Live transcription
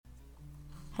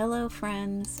Hello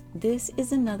friends, this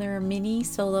is another mini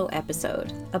solo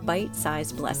episode, a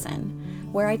bite-sized blesson,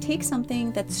 where I take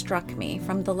something that struck me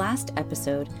from the last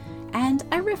episode and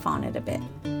I riff on it a bit.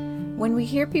 When we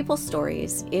hear people's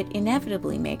stories, it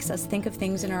inevitably makes us think of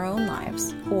things in our own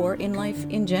lives, or in life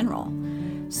in general.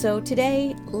 So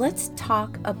today, let's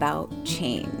talk about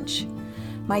change.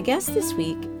 My guest this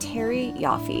week, Terry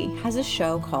Yaffe, has a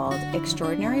show called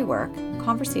Extraordinary Work,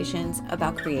 Conversations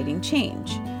about Creating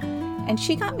Change. And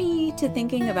she got me to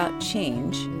thinking about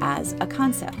change as a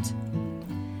concept.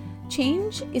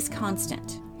 Change is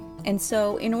constant. And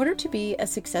so in order to be a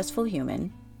successful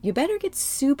human, you better get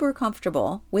super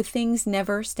comfortable with things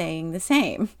never staying the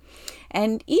same.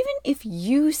 And even if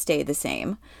you stay the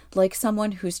same, like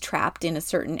someone who's trapped in a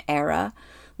certain era,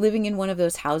 living in one of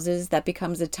those houses that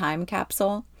becomes a time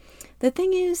capsule, the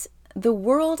thing is, the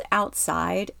world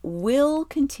outside will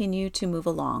continue to move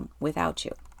along without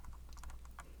you.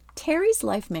 Terry's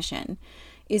life mission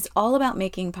is all about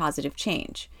making positive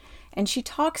change, and she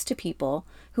talks to people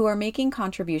who are making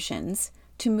contributions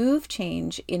to move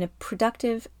change in a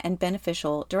productive and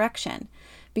beneficial direction,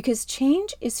 because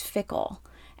change is fickle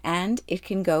and it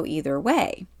can go either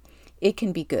way. It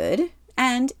can be good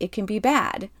and it can be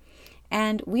bad.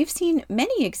 And we've seen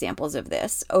many examples of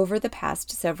this over the past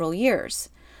several years.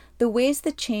 The ways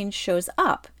that change shows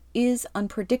up is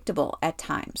unpredictable at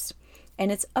times.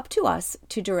 And it's up to us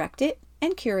to direct it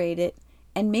and curate it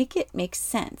and make it make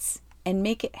sense and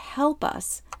make it help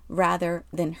us rather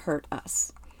than hurt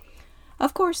us.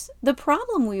 Of course, the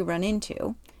problem we run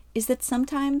into is that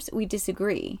sometimes we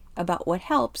disagree about what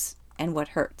helps and what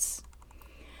hurts.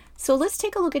 So let's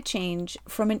take a look at change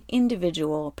from an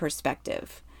individual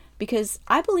perspective, because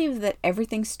I believe that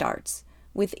everything starts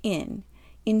within,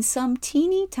 in some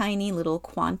teeny tiny little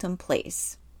quantum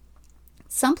place.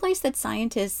 Someplace that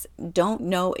scientists don't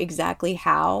know exactly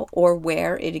how or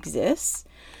where it exists,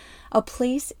 a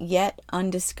place yet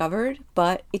undiscovered,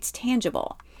 but it's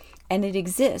tangible, and it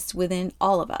exists within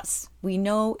all of us. We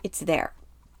know it's there.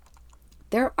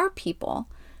 There are people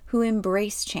who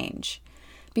embrace change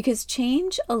because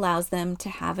change allows them to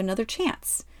have another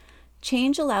chance.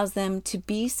 Change allows them to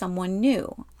be someone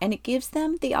new, and it gives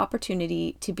them the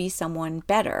opportunity to be someone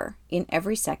better in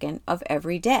every second of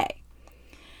every day.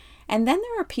 And then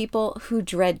there are people who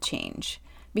dread change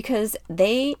because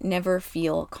they never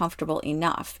feel comfortable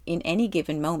enough in any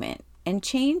given moment, and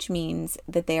change means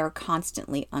that they are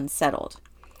constantly unsettled.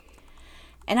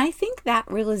 And I think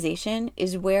that realization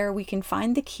is where we can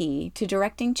find the key to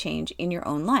directing change in your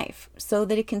own life so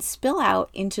that it can spill out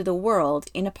into the world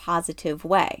in a positive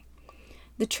way.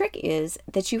 The trick is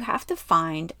that you have to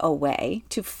find a way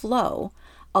to flow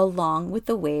along with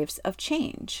the waves of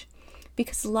change,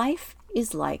 because life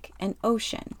is like an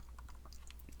ocean.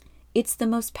 It's the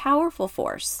most powerful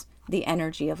force, the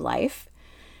energy of life.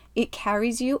 It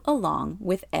carries you along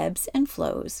with ebbs and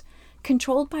flows,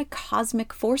 controlled by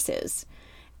cosmic forces.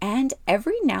 And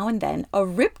every now and then, a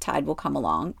riptide will come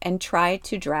along and try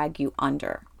to drag you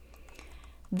under.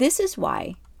 This is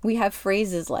why we have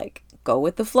phrases like, go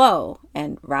with the flow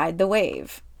and ride the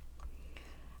wave.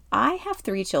 I have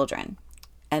 3 children,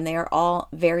 and they are all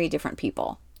very different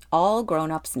people. All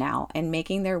grown-ups now and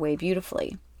making their way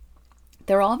beautifully.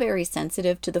 They're all very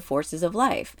sensitive to the forces of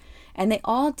life, and they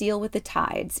all deal with the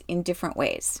tides in different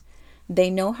ways. They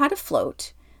know how to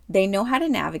float, they know how to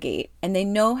navigate, and they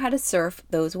know how to surf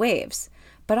those waves.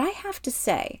 But I have to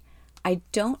say, I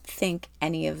don't think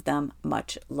any of them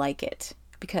much like it,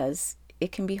 because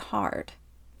it can be hard.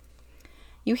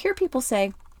 You hear people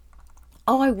say,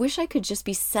 "Oh, I wish I could just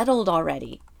be settled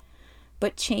already."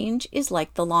 But change is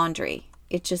like the laundry.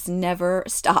 It just never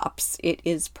stops. It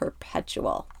is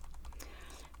perpetual.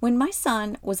 When my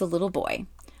son was a little boy,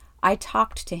 I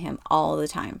talked to him all the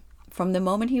time. From the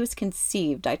moment he was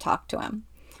conceived, I talked to him.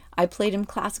 I played him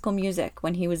classical music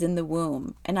when he was in the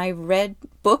womb, and I read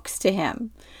books to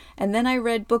him. And then I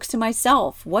read books to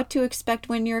myself, What to Expect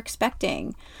When You're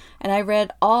Expecting. And I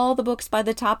read all the books by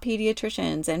the top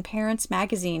pediatricians and Parents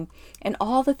Magazine, and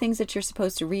all the things that you're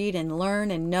supposed to read and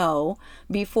learn and know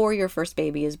before your first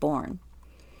baby is born.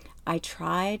 I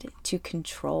tried to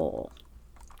control.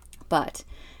 But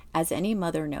as any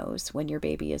mother knows when your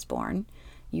baby is born,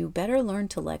 you better learn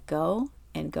to let go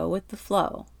and go with the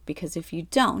flow, because if you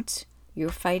don't, you're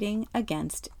fighting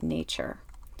against nature.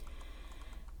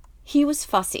 He was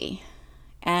fussy,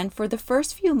 and for the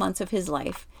first few months of his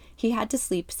life, he had to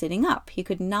sleep sitting up. He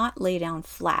could not lay down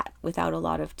flat without a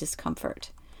lot of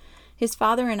discomfort. His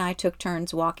father and I took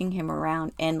turns walking him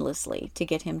around endlessly to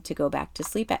get him to go back to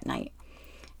sleep at night.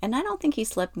 And I don't think he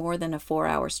slept more than a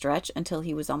 4-hour stretch until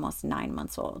he was almost 9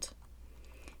 months old.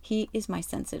 He is my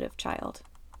sensitive child.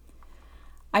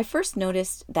 I first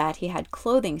noticed that he had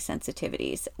clothing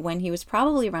sensitivities when he was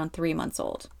probably around 3 months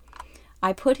old.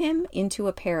 I put him into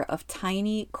a pair of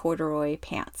tiny corduroy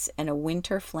pants and a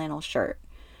winter flannel shirt.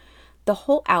 The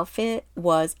whole outfit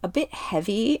was a bit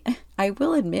heavy, I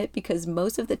will admit, because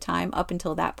most of the time up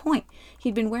until that point,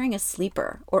 he'd been wearing a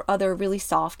sleeper or other really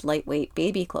soft, lightweight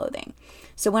baby clothing.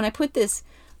 So when I put this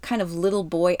kind of little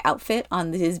boy outfit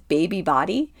on his baby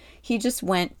body, he just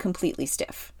went completely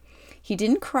stiff. He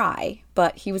didn't cry,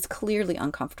 but he was clearly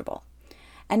uncomfortable.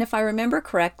 And if I remember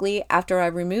correctly, after I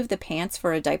removed the pants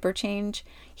for a diaper change,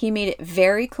 he made it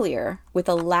very clear with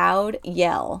a loud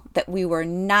yell that we were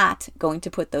not going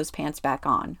to put those pants back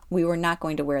on. We were not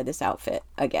going to wear this outfit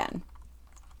again.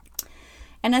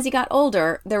 And as he got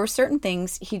older, there were certain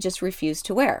things he just refused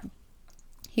to wear.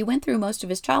 He went through most of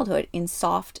his childhood in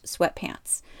soft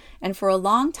sweatpants. And for a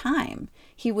long time,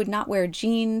 he would not wear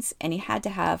jeans, and he had to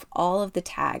have all of the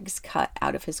tags cut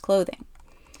out of his clothing.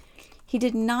 He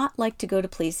did not like to go to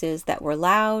places that were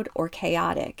loud or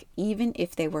chaotic, even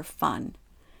if they were fun.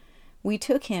 We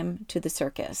took him to the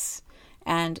circus,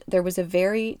 and there was a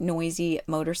very noisy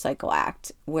motorcycle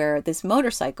act where this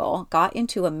motorcycle got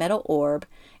into a metal orb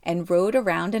and rode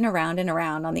around and around and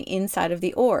around on the inside of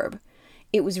the orb.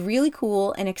 It was really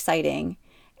cool and exciting,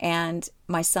 and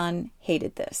my son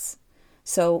hated this.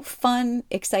 So fun,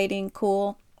 exciting,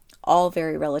 cool, all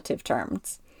very relative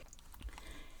terms.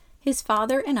 His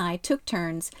father and I took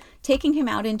turns taking him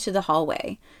out into the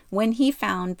hallway when he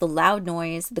found the loud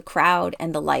noise, the crowd,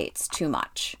 and the lights too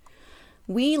much.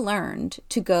 We learned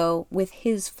to go with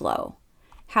his flow,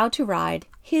 how to ride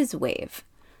his wave.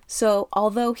 So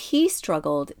although he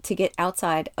struggled to get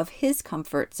outside of his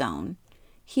comfort zone,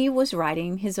 he was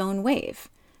riding his own wave,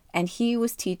 and he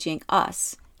was teaching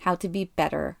us how to be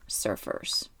better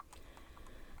surfers.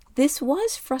 This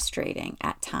was frustrating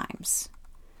at times.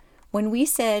 When we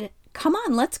said, "Come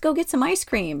on, let's go get some ice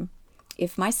cream,"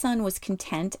 if my son was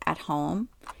content at home,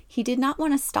 he did not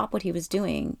want to stop what he was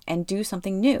doing and do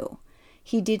something new.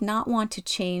 He did not want to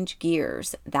change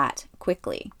gears that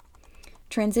quickly.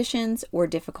 Transitions were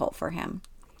difficult for him.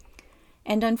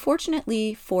 And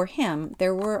unfortunately for him,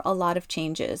 there were a lot of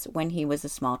changes when he was a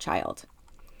small child.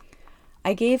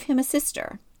 I gave him a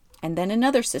sister, and then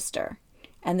another sister,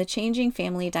 and the changing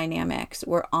family dynamics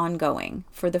were ongoing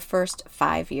for the first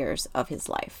 5 years of his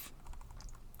life.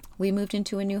 We moved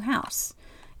into a new house.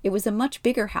 It was a much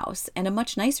bigger house and a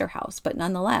much nicer house, but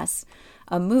nonetheless,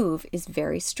 a move is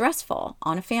very stressful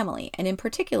on a family, and in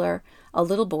particular, a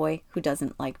little boy who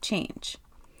doesn't like change.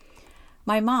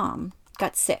 My mom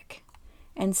got sick,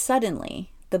 and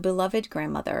suddenly the beloved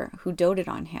grandmother who doted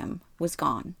on him was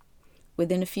gone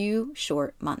within a few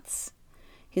short months.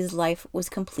 His life was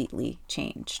completely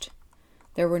changed.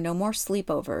 There were no more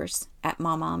sleepovers at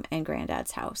Mom and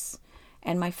Granddad's house,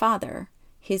 and my father,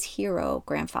 his hero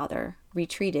grandfather,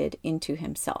 retreated into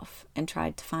himself and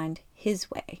tried to find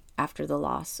his way after the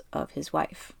loss of his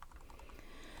wife.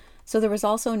 So there was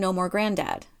also no more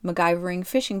Granddad, MacGyvering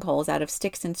fishing poles out of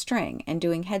sticks and string and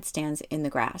doing headstands in the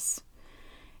grass.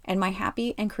 And my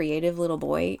happy and creative little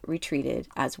boy retreated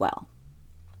as well.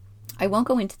 I won't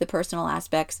go into the personal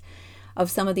aspects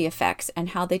of some of the effects and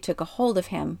how they took a hold of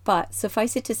him, but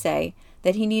suffice it to say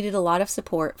that he needed a lot of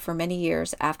support for many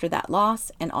years after that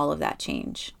loss and all of that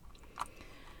change.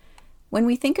 When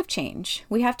we think of change,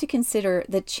 we have to consider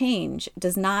that change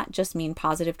does not just mean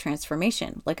positive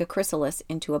transformation, like a chrysalis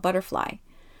into a butterfly.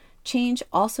 Change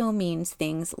also means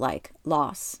things like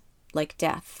loss, like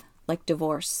death, like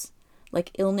divorce,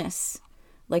 like illness,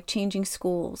 like changing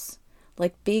schools,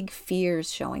 like big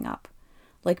fears showing up,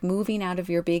 like moving out of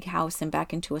your big house and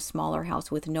back into a smaller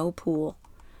house with no pool,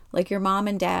 like your mom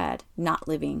and dad not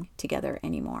living together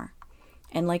anymore,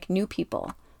 and like new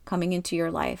people coming into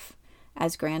your life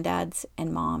as granddads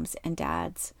and moms and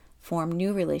dads form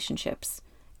new relationships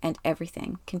and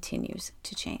everything continues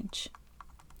to change.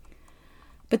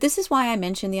 But this is why I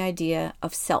mention the idea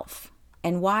of self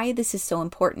and why this is so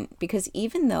important, because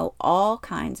even though all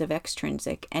kinds of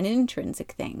extrinsic and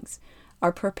intrinsic things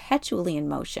are perpetually in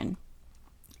motion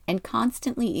and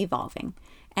constantly evolving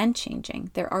and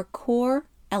changing, there are core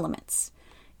elements,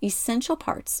 essential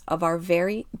parts of our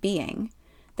very being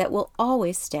that will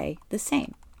always stay the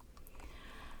same.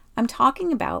 I'm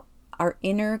talking about our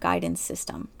inner guidance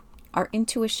system, our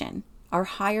intuition, our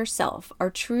higher self,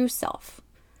 our true self.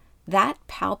 That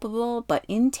palpable but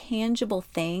intangible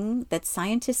thing that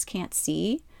scientists can't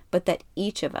see, but that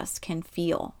each of us can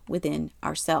feel within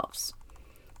ourselves.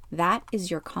 That is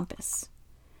your compass.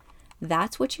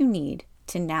 That's what you need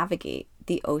to navigate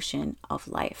the ocean of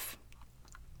life.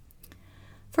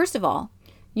 First of all,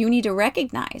 You need to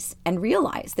recognize and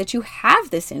realize that you have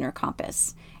this inner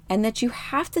compass and that you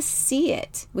have to see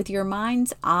it with your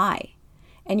mind's eye.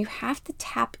 And you have to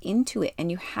tap into it and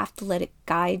you have to let it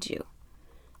guide you.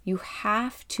 You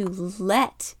have to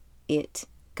let it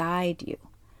guide you.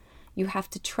 You have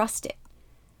to trust it.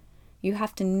 You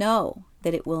have to know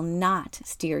that it will not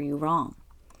steer you wrong.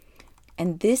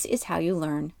 And this is how you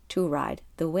learn to ride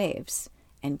the waves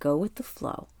and go with the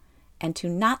flow and to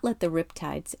not let the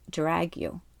riptides drag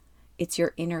you. It's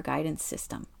your inner guidance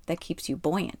system that keeps you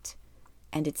buoyant,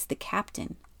 and it's the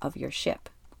captain of your ship.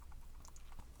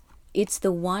 It's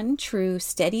the one true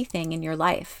steady thing in your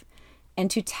life, and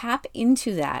to tap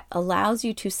into that allows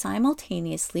you to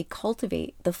simultaneously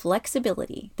cultivate the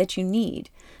flexibility that you need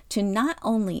to not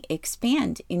only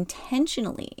expand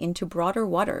intentionally into broader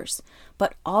waters,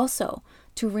 but also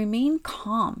to remain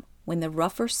calm when the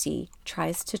rougher sea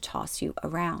tries to toss you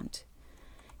around.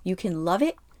 You can love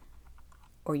it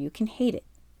or you can hate it,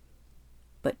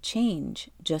 but change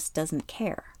just doesn't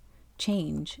care.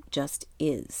 Change just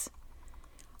is.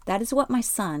 That is what my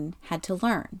son had to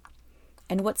learn,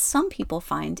 and what some people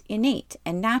find innate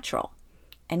and natural,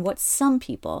 and what some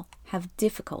people have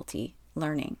difficulty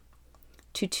learning.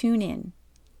 To tune in,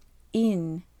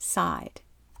 inside.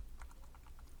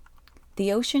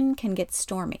 The ocean can get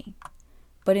stormy,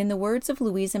 but in the words of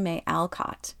Louisa May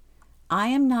Alcott, I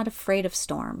am not afraid of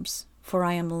storms, for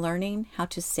I am learning how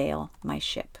to sail my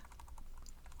ship.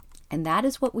 And that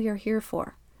is what we are here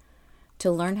for, to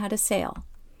learn how to sail,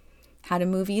 how to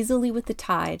move easily with the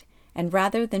tide, and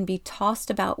rather than be tossed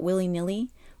about willy-nilly,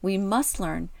 we must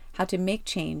learn how to make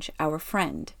change our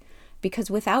friend, because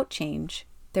without change,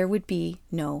 there would be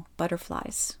no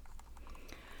butterflies.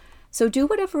 So do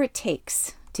whatever it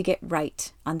takes to get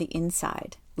right on the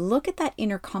inside. Look at that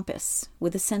inner compass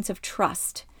with a sense of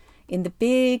trust in the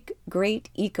big, great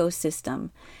ecosystem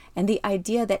and the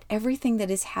idea that everything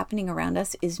that is happening around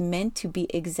us is meant to be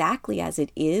exactly as it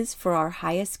is for our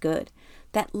highest good.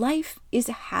 That life is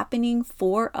happening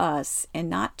for us and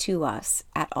not to us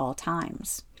at all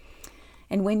times.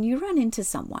 And when you run into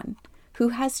someone who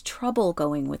has trouble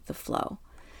going with the flow,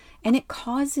 and it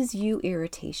causes you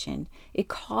irritation, it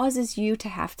causes you to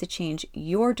have to change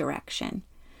your direction,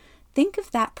 think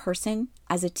of that person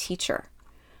as a teacher,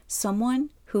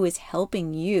 someone who is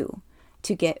helping you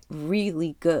to get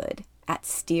really good at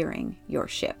steering your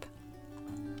ship.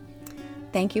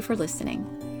 Thank you for listening.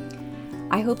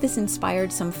 I hope this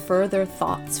inspired some further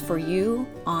thoughts for you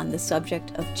on the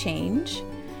subject of change.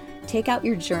 Take out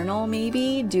your journal,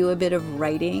 maybe do a bit of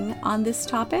writing on this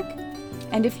topic.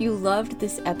 And if you loved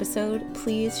this episode,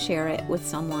 please share it with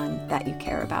someone that you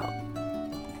care about.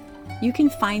 You can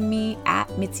find me at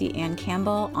Mitzi Ann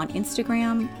Campbell on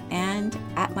Instagram and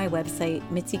at my website,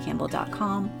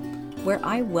 mitzicampbell.com, where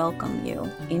I welcome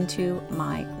you into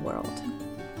my world.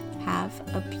 Have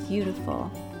a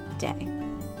beautiful day.